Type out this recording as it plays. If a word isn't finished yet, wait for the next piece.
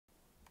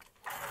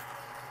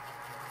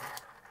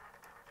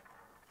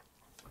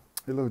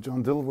Hello,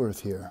 John Dilworth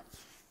here.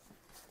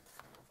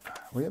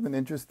 We have an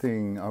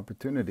interesting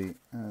opportunity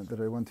that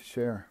I want to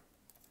share.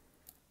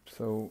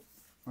 So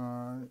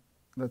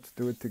let's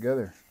do it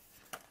together.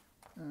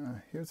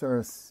 Here's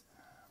our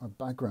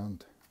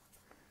background.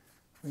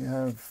 We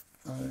have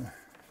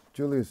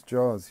Julius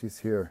Jaws, he's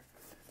here.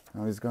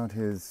 Now he's got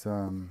his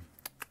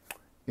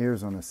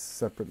ears on a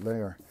separate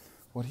layer.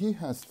 What he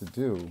has to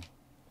do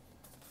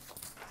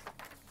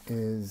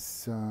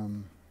is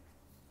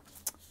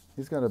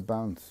he's got to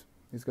bounce.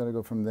 He's got to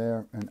go from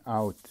there and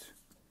out.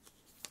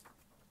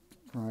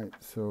 Right,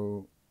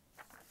 so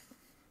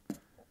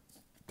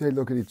they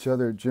look at each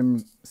other.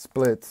 Jim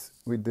splits.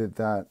 We did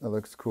that. That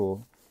looks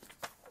cool.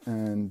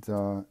 And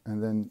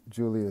then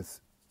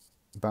Julius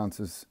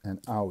bounces and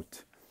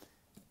out.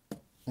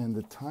 And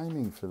the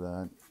timing for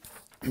that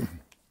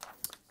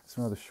is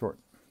rather short.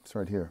 It's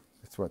right here.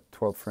 It's what,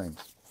 12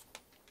 frames.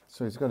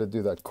 So he's got to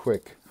do that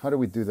quick. How do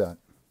we do that?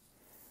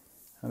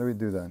 How do we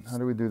do that? How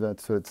do we do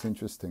that so it's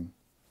interesting?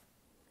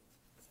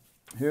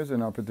 Here's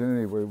an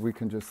opportunity where we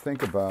can just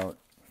think about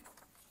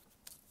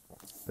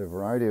the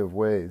variety of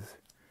ways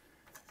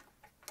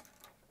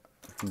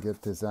we can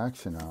get this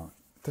action out.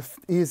 The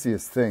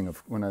easiest thing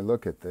when I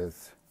look at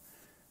this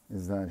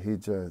is that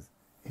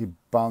he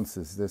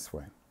bounces this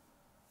way.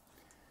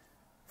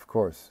 Of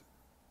course.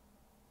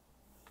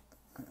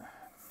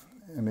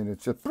 I mean,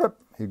 it's just,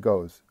 he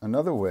goes.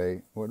 Another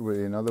way,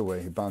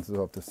 he bounces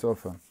off the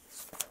sofa.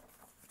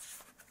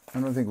 I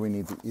don't think we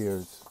need the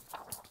ears.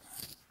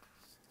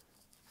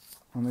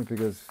 Only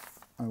because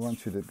I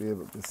want you to be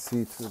able to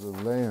see through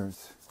the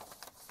layers.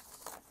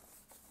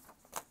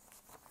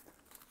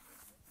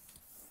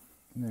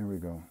 There we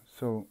go.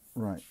 So,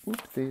 right,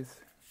 oopsies.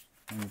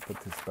 Let me put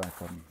this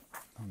back on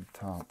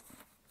top.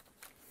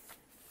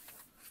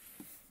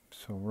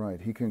 So,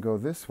 right, he can go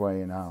this way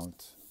and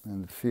out,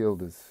 and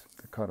the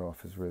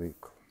cutoff is really,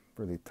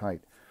 really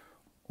tight.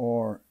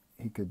 Or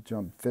he could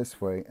jump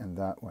this way and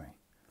that way.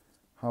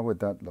 How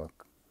would that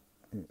look?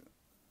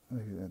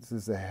 This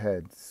is a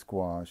head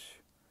squash,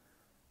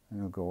 and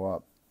it'll go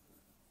up,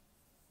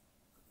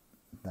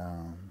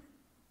 down,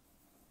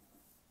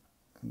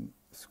 and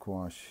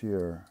squash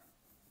here,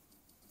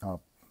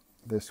 up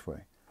this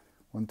way.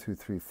 1, 2,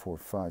 3, 4,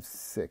 5,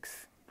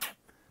 6.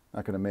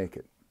 Not going to make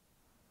it.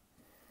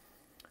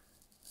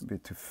 It'd be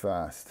too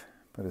fast,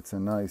 but it's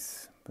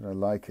but I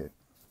like it.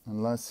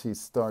 Unless he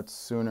starts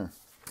sooner,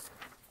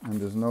 and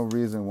there's no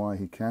reason why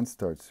he can't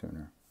start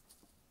sooner.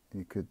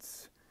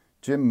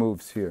 Jim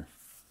moves here.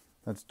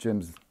 That's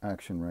Jim's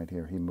action right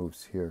here. He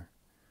moves here.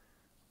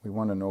 We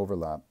want an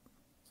overlap.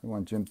 We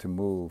want Jim to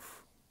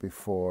move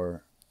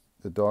before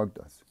the dog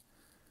does.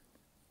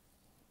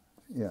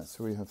 Yeah,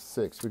 so we have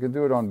 6. We can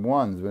do it on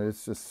 1s, but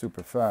it's just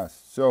super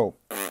fast. So,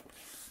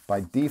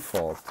 by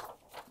default,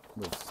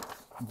 with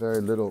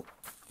very little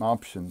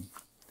option,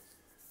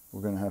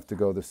 we're going to have to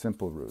go the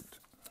simple route.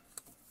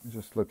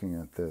 Just looking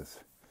at this.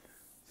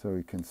 So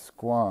we can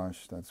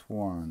squash, that's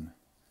 1.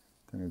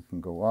 Then we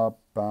can go up,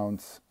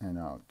 bounce, and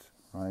out.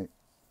 Right?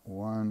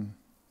 1,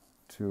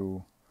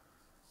 2,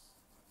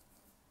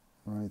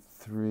 right,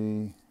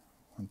 3,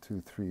 1,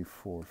 2, 3,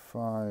 4,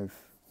 5,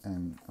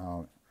 and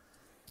out.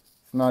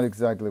 It's not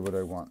exactly what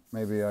I want.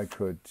 Maybe I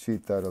could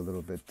cheat that a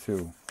little bit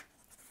too.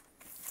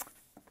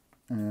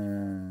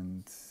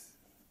 And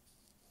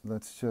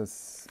let's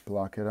just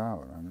block it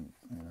out.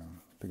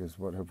 Because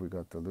what have we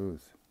got to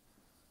lose?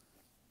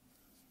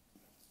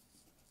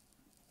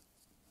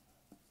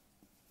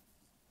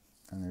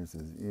 And there's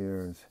his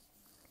ears.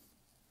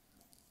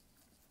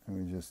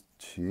 And we just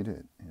cheat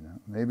it,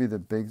 Maybe the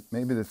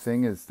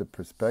thing is the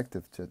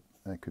perspective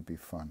that could be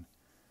fun.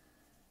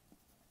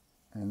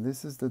 And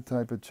this is the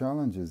type of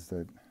challenges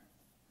that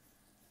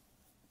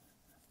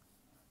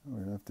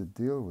we have to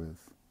deal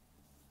with.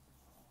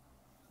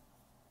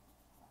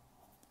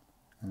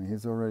 And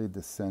he's already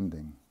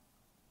descending.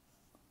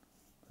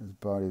 His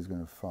body's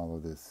going to follow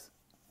this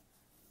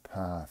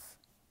path.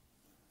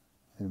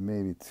 It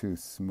may be too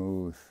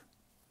smooth.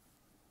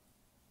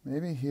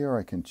 Maybe here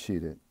I can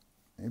cheat it.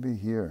 Maybe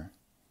here.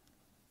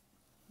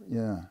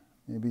 Yeah,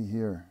 maybe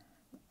here.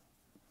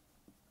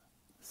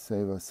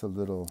 Save us a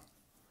little.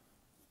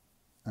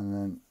 And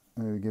then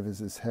maybe give us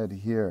his head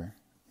here.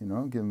 Give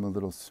him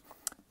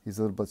he's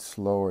a little bit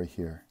slower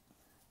here,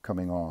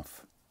 coming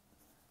off.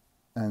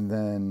 And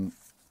then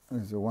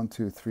there's a 1,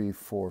 2, 3,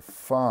 4,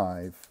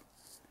 5.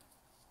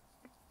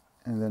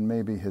 And then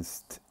maybe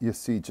you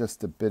see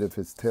just a bit of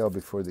his tail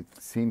before the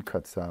scene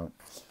cuts out.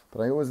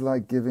 But I always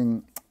like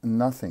giving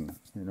nothing,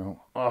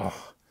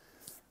 Oh,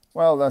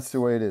 well, that's the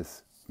way it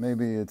is.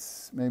 Maybe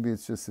it's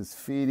just his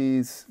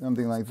feeties,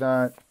 something like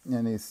that,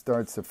 and he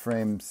starts the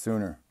frame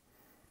sooner.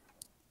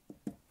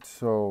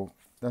 So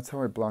that's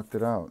how I blocked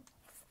it out.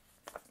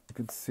 You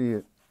could see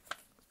it.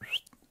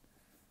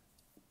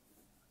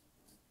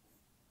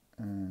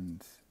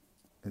 And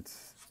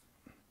it's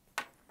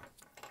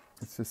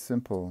just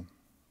simple.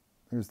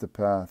 Here's the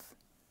path.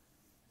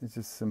 It's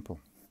just simple.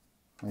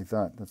 Like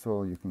that. That's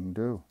all you can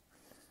do.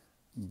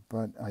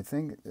 But I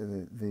think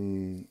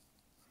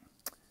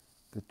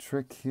The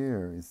trick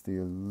here is the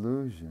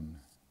illusion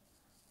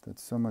that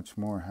so much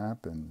more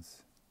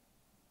happens.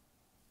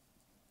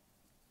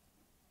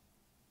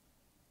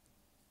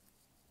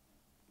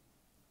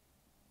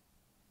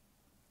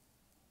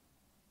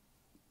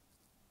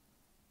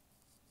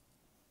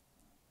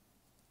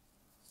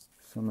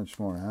 So much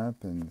more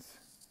happens.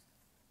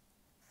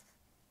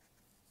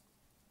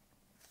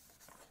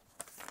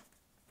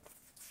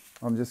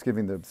 I'm just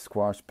giving the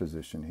squash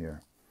position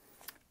here.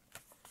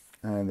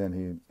 And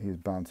then he's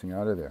bouncing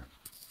out of there.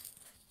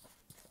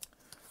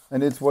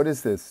 And it's, what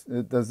is this?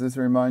 Does this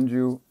remind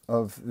you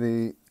of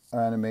the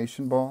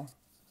animation ball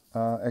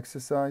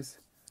exercise?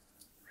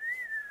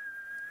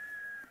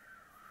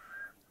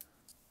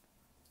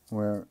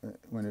 Where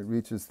when it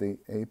reaches the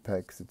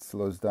apex, it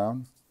slows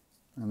down.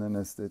 And then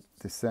as it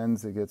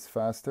descends, it gets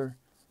faster.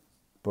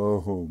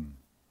 Boom.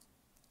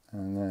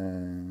 And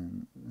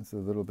then it's a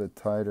little bit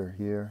tighter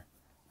here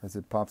as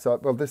it pops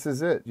out. Well, this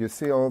is it. You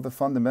see all the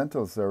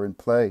fundamentals are in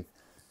play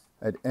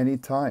at any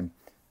time.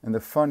 And the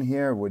fun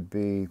here would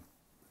be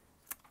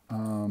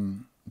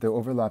the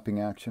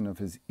overlapping action of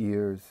his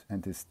ears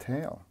and his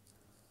tail.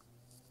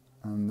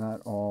 And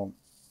that all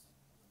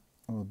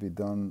will be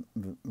done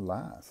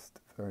last,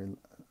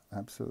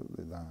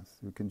 absolutely last.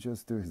 We can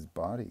just do his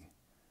body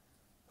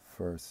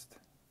first.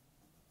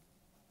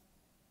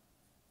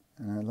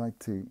 And I'd like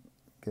to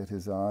get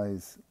his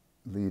eyes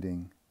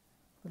leading.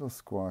 Little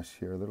squash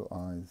here, little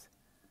eyes.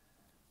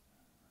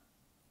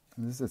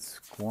 And this is a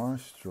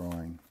squash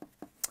drawing.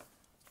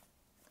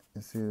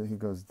 You see that he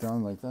goes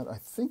down like that. I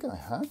think I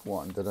had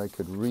one that I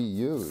could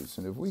reuse.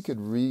 And if we could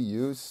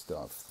reuse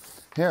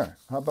stuff. Here,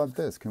 how about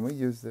this? Can we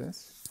use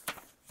this?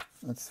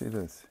 Let's see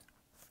this.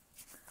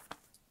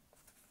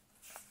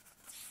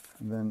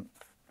 And then,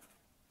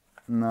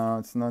 no,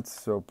 it's not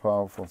so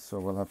powerful, so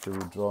we'll have to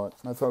redraw it.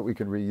 I thought we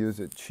could reuse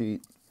it,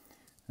 cheat,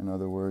 in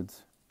other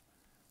words.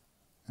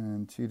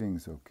 And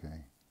cheating's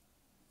okay.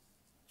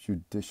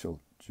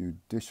 Judicial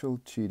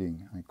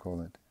cheating, I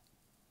call it.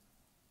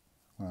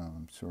 Well,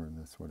 I'm sure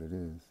that's what it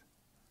is.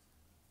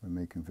 We're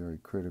making very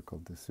critical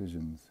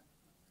decisions.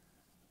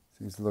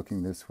 So he's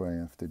looking this way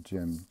after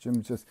Jim.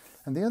 Jim just,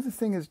 and the other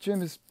thing is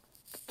Jim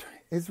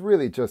is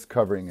really just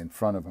covering in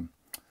front of him.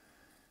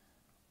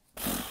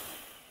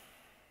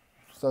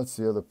 So that's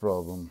the other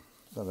problem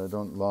that I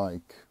don't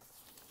like.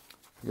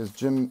 Because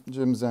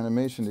Jim's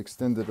animation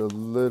extended a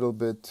little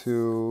bit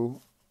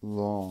too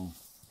long.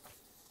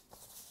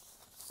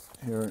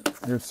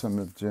 Here's some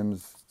of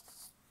Jim's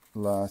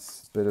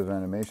last bit of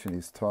animation.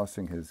 He's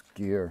tossing his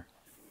gear.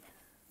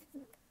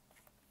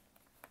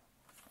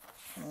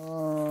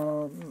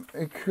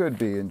 It could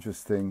be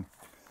interesting.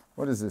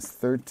 What is this?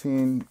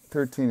 13?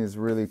 13 is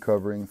really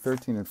covering.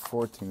 13 and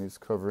 14 is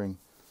covering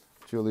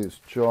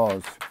Julius'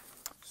 jaws.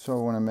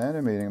 So when I'm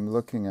animating, I'm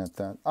looking at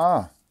that.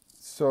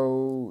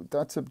 So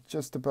that's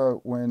just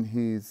about when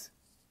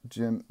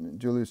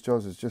Julius'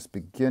 jaws is just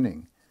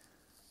beginning.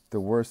 The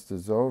worst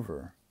is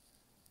over.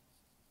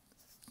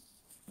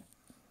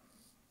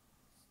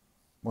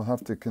 We'll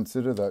have to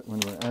consider that when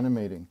we're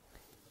animating.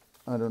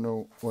 I don't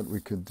know what we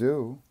could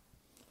do.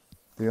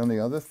 The only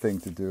other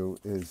thing to do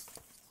is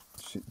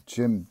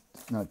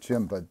not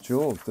Jim, but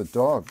Jules, the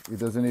dog. He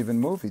doesn't even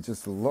move. He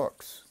just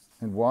looks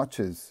and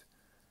watches.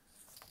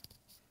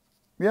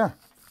 Yeah,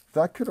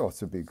 that could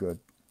also be good.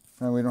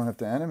 And we don't have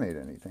to animate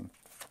anything.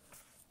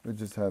 We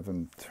just have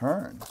him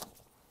turn.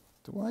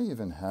 Do I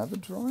even have a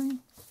drawing?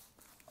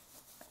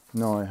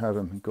 No, I have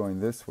him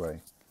going this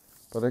way.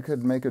 But I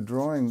could make a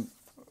drawing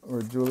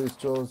where Julius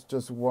Jaws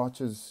just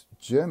watches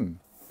Jim.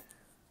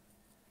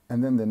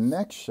 And then the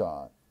next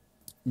shot,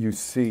 you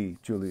see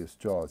Julius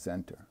Jaws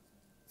enter.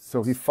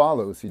 So he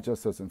follows, he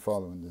just doesn't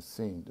follow in this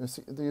scene.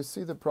 Do you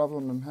see the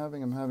problem I'm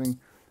having?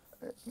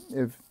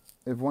 If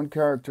one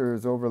character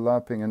is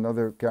overlapping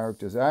another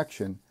character's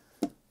action,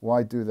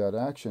 why do that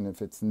action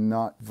if it's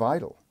not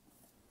vital?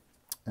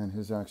 And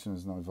his action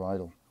is not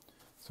vital.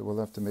 So we'll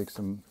have to make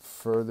some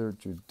further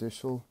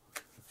judicial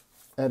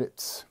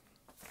edits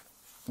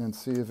and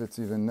see if it's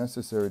even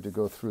necessary to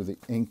go through the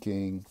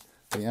inking,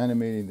 the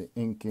animating, the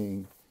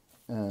inking,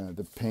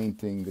 the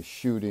painting, the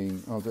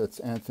shooting. Oh, that's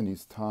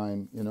Anthony's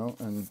time,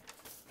 and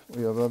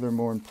we have other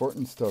more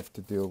important stuff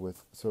to deal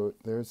with. So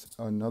there's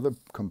another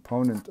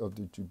component of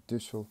the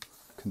judicial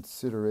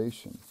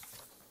consideration.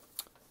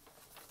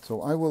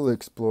 So I will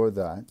explore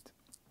that,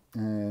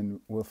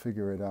 and we'll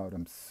figure it out,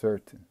 I'm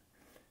certain.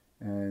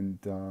 And,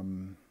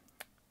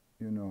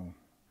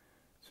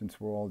 since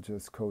we're all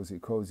just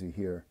cozy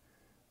here,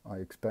 I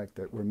expect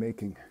that we're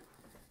making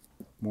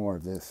more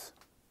of this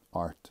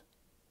art.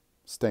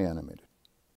 Stay animated.